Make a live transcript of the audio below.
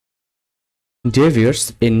Dear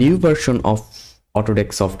viewers, a new version of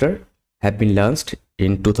Autodesk software have been launched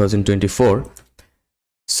in 2024.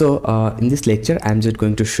 So in this lecture, I'm just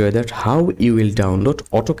going to show that how you will download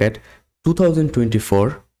Autocad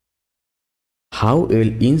 2024, how you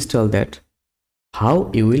will install that,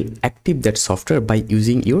 how you will active that software by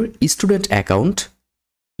using your student account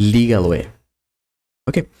legal way.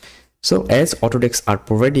 Okay, so as Autodesk are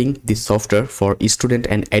providing this software for student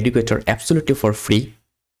and educator absolutely for free,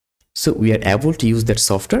 so we are able to use that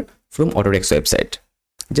software from Autodesk website.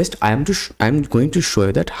 Just I'm going to show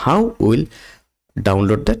you that how we will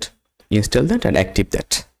download that, install that, and active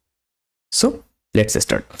that. So let's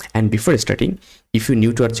start. And before starting, if you're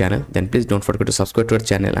new to our channel, then please don't forget to subscribe to our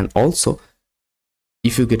channel. And also,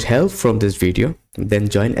 if you get help from this video, then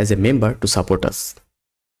join as a member to support us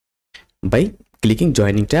by clicking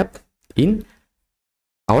joining tab in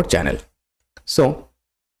our channel. So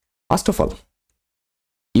first of all,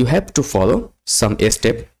 you have to follow some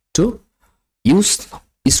step to use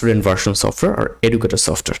student version software or educator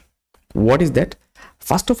software. What is that?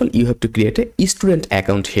 First of all, you have to create a student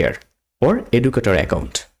account here or educator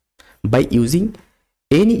account by using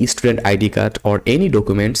any student ID card or any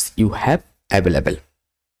documents you have available.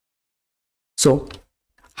 So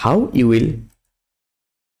how you will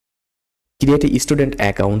create a student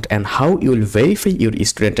account and how you will verify your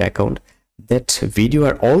student account, that video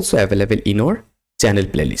are also available in our channel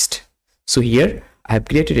playlist. So here I have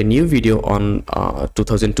created a new video on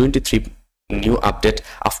 2023 new update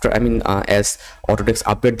after as Autodesk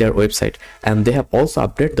update their website, and they have also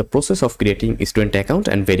updated the process of creating a student account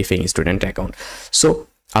and verifying a student account. So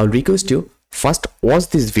I'll request you first watch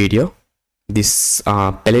this video, this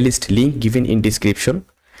playlist link given in description,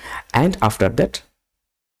 and after that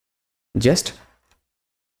just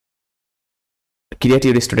create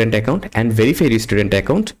your student account and verify your student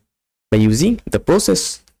account by using the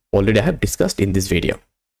process already I have discussed in this video.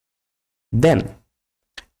 Then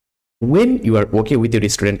when you are okay with your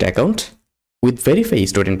student account, with verify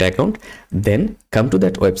student account, then come to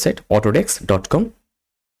that website autodesk.com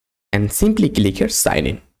and simply click here sign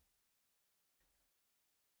in.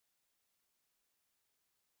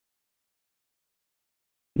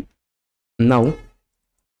 Now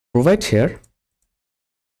provide here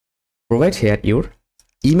your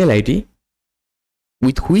email ID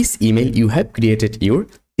with which email you have created your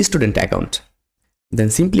student account. Then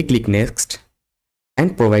simply click next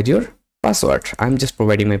and provide your password. I'm just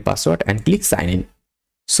providing my password and click sign in.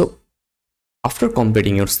 So after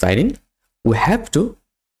completing your sign in, we have to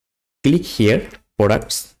click here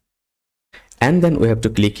products, and then we have to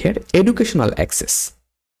click here educational access.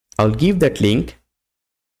 I'll give that link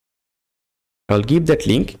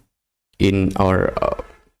in our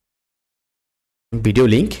video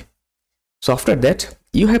link. So after that,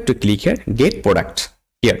 you have to click here get product,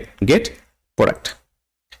 here get product.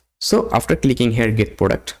 So after clicking here get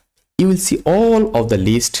product, you will see all of the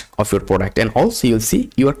list of your product, and also you'll see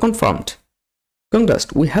you are confirmed.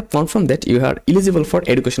 Congrats, we have confirmed that you are eligible for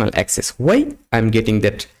educational access. Why I'm getting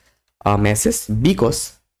that message?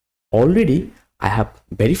 Because already I have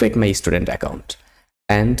verified my student account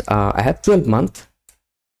and I have 12-month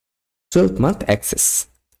access.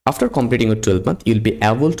 After completing your 12 month, you'll be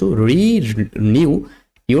able to renew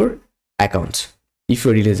your account if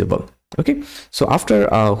you're eligible. Okay, so after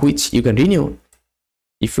which you can renew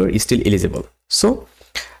if you're still eligible. So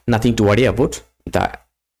nothing to worry about the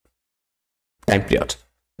time period.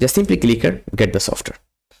 Just simply click here get the software.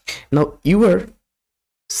 Now you are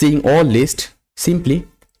seeing all list. Simply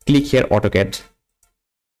click here AutoCAD.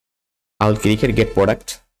 I'll click here get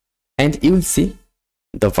product, and you will see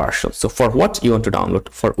the version. So for what you want to download,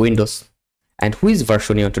 for Windows, and which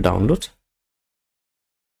version you want to download,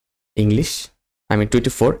 English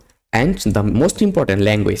 24, and the most important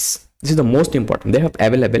language. This is the most important. They have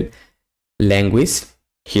available language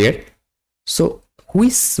here. So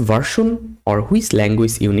which version or which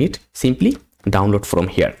language you need, simply download from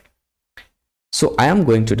here. So I am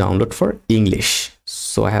going to download for English.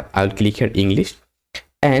 So I'll click here English,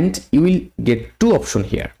 and you will get two options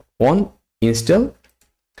here. One, install.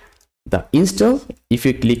 The install, if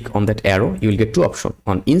you click on that arrow, you will get two options,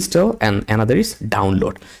 on install and another is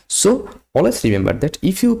download. So always remember that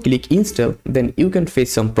if you click install, then you can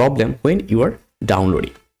face some problem when you are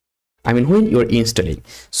downloading, when you are installing.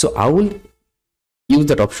 So I will use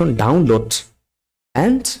that option download,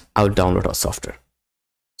 and I'll download our software.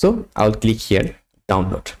 So I'll click here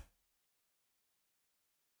download,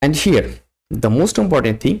 and here the most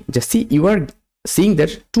important thing, just see you are seeing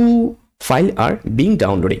that two files are being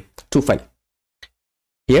downloading. Two files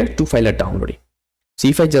here, two files are downloading. So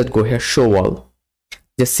if I just go here show all,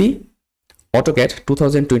 just see AutoCAD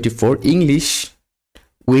 2024 English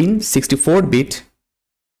Win 64-bit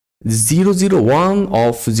 001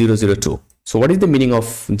 of 002. So what is the meaning of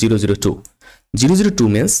 002? 002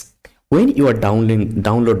 means when you are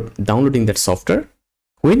downloading that software,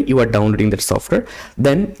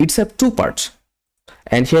 then it's a two parts,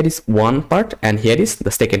 and here is one part and here is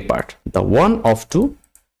the second part, the 1 of 2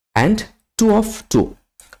 and 2 of 2.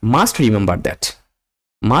 Must remember that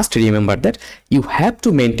you have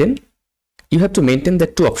to maintain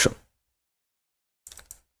that two option.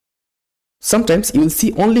 Sometimes you will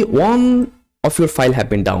see only one of your file have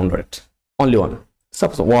been downloaded, only one,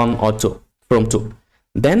 suppose 1 or 2 from 2.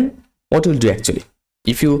 Then what will do actually,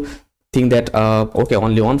 if you think that okay,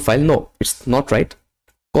 only one file, no, it's not right,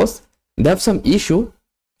 because they have some issue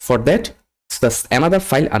for that, another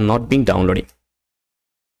file are not being downloading.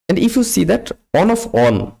 And if you see that on of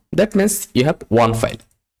on, that means you have one file.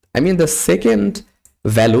 I mean the second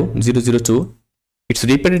value 002, it's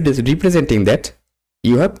representing that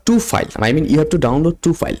you have two files. I mean you have to download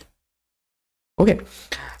two files. Okay,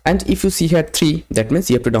 and if you see here 3, that means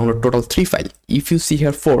you have to download total 3 files. If you see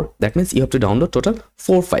here 4, that means you have to download total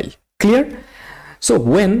 4 files. Clear? So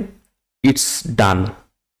when it's done,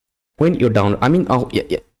 when you're down, I mean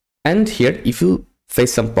yeah. And here if you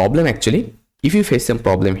face some problem, actually if you face some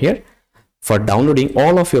problem here for downloading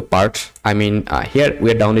all of your parts, I mean here we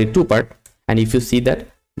are downloading 2 parts, and if you see that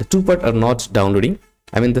the 2 parts are not downloading,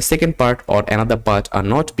 I mean the second part or another part are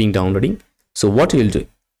not being downloading, so what you will do,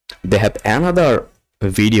 they have another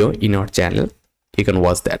video in our channel, you can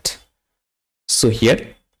watch that. So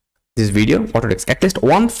here this video, Autodesk, at least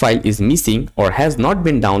one file is missing or has not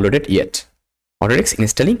been downloaded yet, Autodesk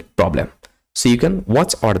installing problem. So you can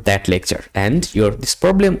watch or that lecture and this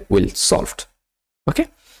problem will solved. Okay,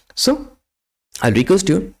 so I'll request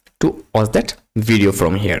you to watch that video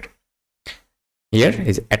from here. Here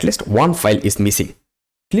is at least one file is missing.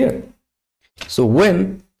 Clear? So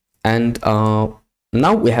when and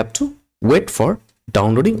now we have to wait for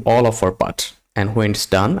downloading all of our parts, and when it's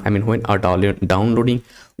done, I mean when our downloading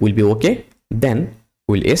will be okay, then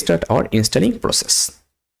we'll start our installing process.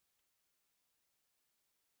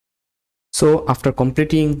 So after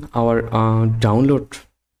completing our download,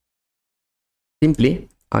 simply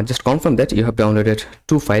just confirm that you have downloaded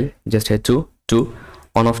 2 files, just here 2,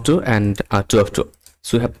 1 of 2 and 2 of 2.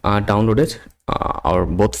 So we have downloaded our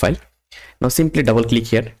both file. Now simply double click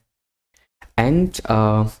here and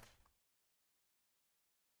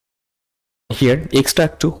here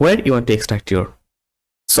extract to where you want to extract your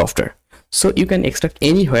software. So you can extract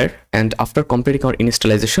anywhere, and after completing our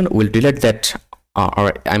installation we'll delete that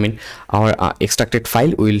our extracted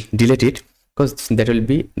file, will delete it because that will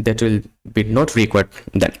be not required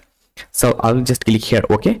then. So I'll just click here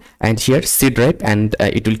OK, and here C drive, and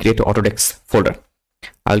it will create an Autodesk folder.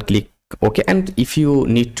 I'll click OK, and if you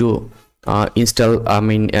need to install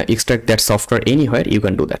extract that software anywhere, you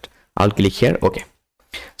can do that. I'll click here OK.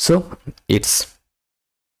 So it's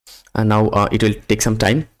now it will take some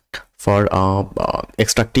time for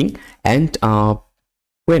extracting, and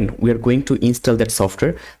when we are going to install that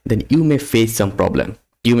software, then you may face some problem.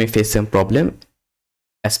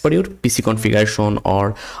 As per your PC configuration,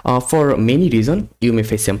 or for many reasons you may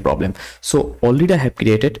face some problem. So already I have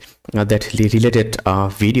created that related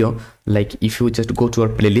video. Like if you just go to our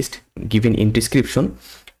playlist given in description,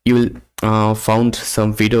 you will found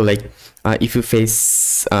some video like if you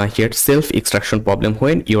face here self extraction problem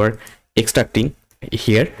when you are extracting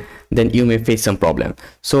here, then you may face some problem.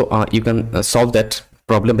 So you can solve that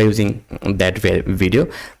problem by using that video.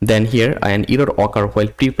 Then here an error occur while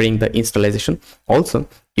preparing the installation. Also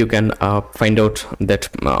you can find out that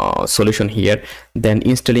solution here. Then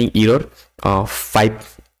installing error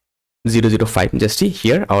 5005. Just see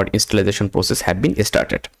here our installation process have been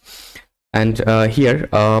started, and here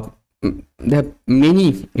they have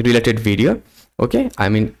many related video. Okay, I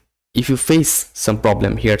mean if you face some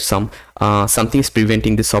problem here, something is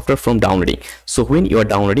preventing the software from downloading. So when you are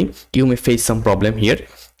downloading, you may face some problem here.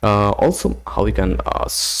 Also how we can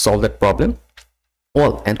solve that problem.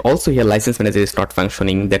 Well, and also here license manager is not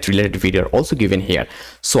functioning, that related video also given here.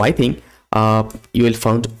 So I think you will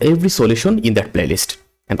find every solution in that playlist.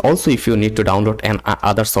 And also if you need to download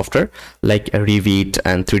other software like Revit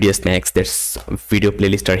and 3ds Max, there's video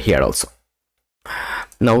playlist are here also.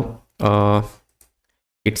 Now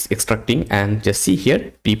it's extracting, and just see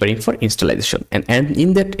here preparing for installation, and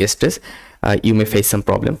in that stage you may face some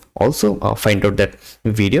problem. Also find out that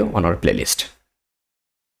video on our playlist.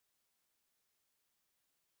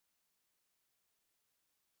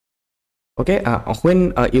 Okay,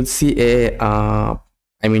 when you'll see a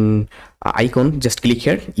icon, just click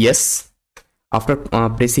here yes. After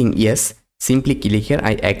pressing yes, simply click here,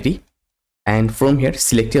 I agree, and from here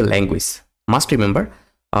select your language. Must remember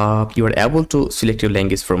you are able to select your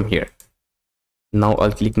language from here. Now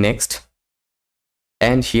I'll click next,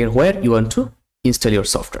 and here where you want to install your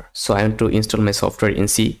software. So I want to install my software in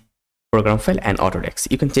C program file and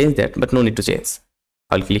Autodesk. You can change that, but no need to change.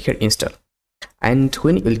 I'll click here install, and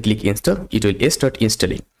when you will click install, it will start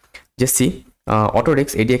installing. Just see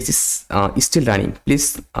Autodesk ADX is still running.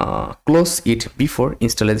 Please close it before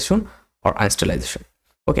installation or installation.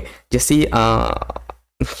 Okay, just see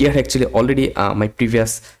here actually already my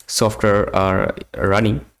previous software are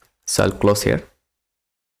running, so I'll close here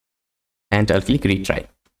and I'll click retry.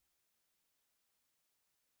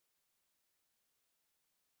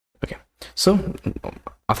 Okay, so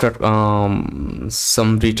after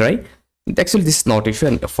some retry, actually this is not issue,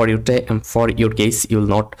 and for your case you will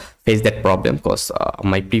not face that problem, because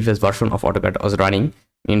my previous version of AutoCAD was running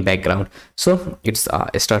in background. So it's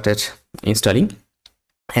started installing,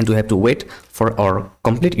 and we have to wait for our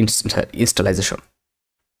complete installation.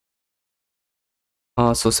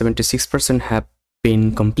 So 76% have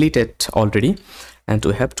been completed already, and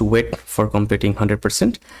we have to wait for completing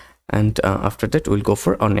 100%, and after that we'll go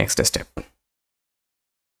for our next step.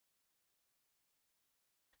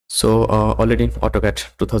 So already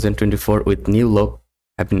AutoCAD 2024 with new logo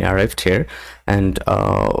have been arrived here, and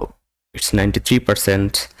it's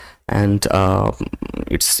 93%, and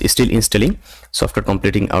it's still installing. So after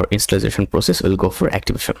completing our installation process, we'll go for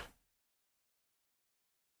activation.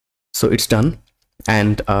 So it's done,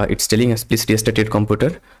 and it's telling us please restart your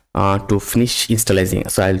computer to finish installing.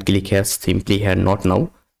 So I'll click here, simply here not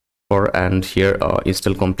now, and here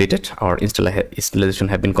install completed. Our installation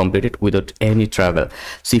have been completed without any trouble.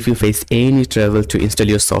 So if you face any trouble to install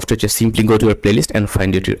your software, just simply go to your playlist and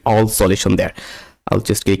find your all solution there. I'll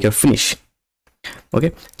just click here finish.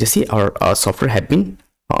 Okay, just see our software have been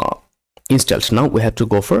installed. Now we have to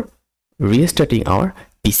go for restarting our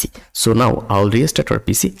PC. So now I'll restart our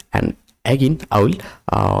PC, and again I will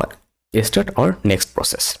start our next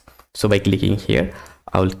process. So by clicking here,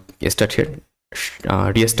 I will start here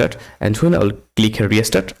restart, and when I'll click here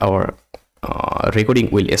restart, our recording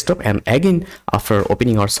will stop, and again after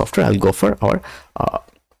opening our software I'll go for our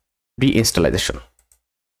reinstallation.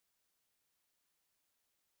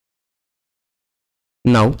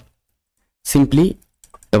 Now simply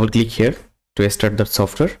double click here to start the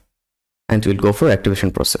software, and we'll go for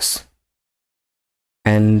activation process,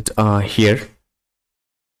 and here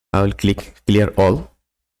I will click clear all.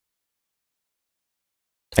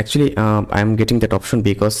 Actually I'm getting that option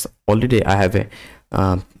because already I have a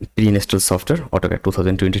pre-installed software AutoCAD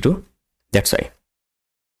 2022, that's why.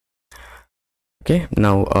 Okay,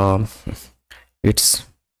 now it's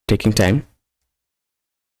taking time.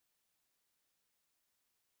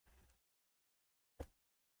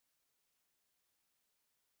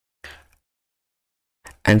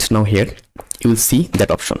 And now here you will see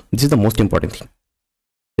that option. This is the most important thing.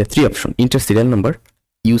 The three options: enter serial number,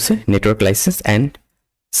 use a network license, and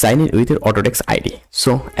sign in with your Autodesk ID.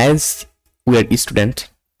 So as we're a student,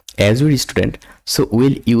 so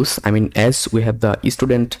we'll use, as we have the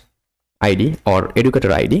student ID or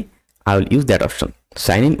educator ID, I will use that option,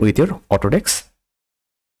 sign in with your Autodesk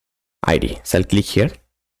ID. So I'll click here,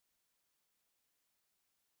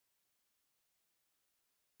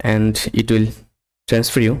 and it will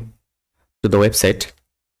transfer you to the website,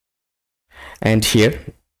 and here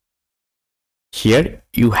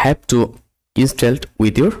you have to install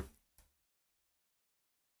with your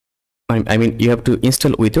you have to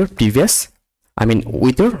install with your previous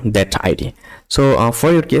with your that ID. So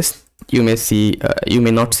for your case you may see you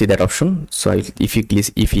may not see that option. So if you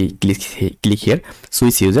click here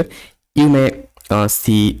switch user, you may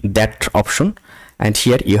see that option, and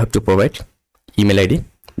here you have to provide email ID,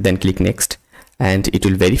 then click next, and it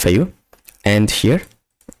will verify you, and here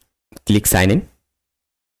click sign in,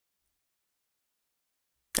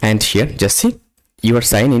 and here just see you are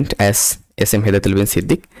signed in as SM Hedaetullah.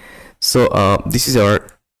 So this is our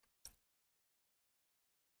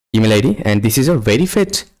email ID, and this is your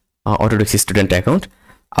verified Autodesk student account.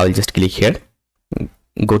 I will just click here,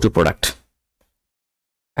 go to product,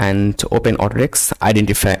 and open Autodesk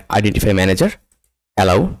identify manager,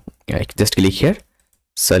 allow. Just click here.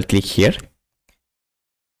 So I'll click here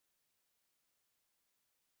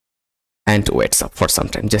and wait up for some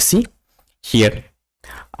time. Just see here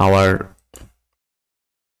our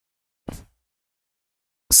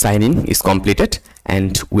sign in is completed,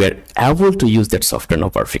 and we are able to use that software now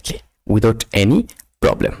perfectly without any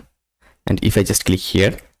problem. And if I just click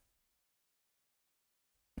here,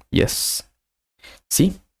 yes,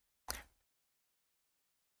 see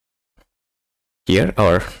here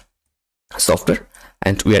our software,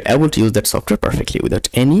 and we are able to use that software perfectly without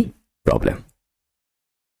any problem.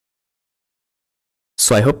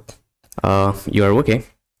 So I hope you are okay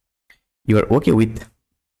with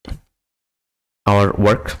our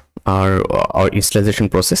work, our installation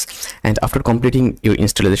process. And after completing your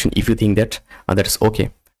installation, if you think that that's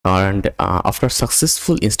okay, and after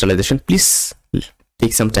successful installation, please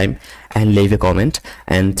take some time and leave a comment.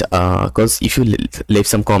 And because if you leave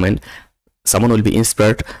some comment, someone will be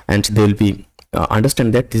inspired and they will be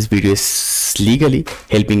understand that this video is legally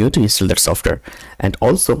helping you to install that software. And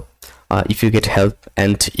also if you get help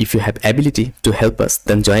and if you have ability to help us,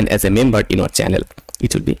 then join as a member in our channel.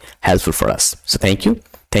 It will be helpful for us. So thank you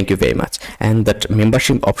very much. And that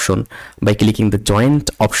membership option, by clicking the join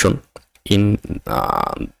option in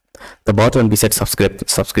the button beside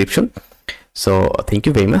subscription. So thank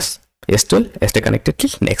you very much. Stay connected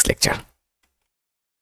till next lecture.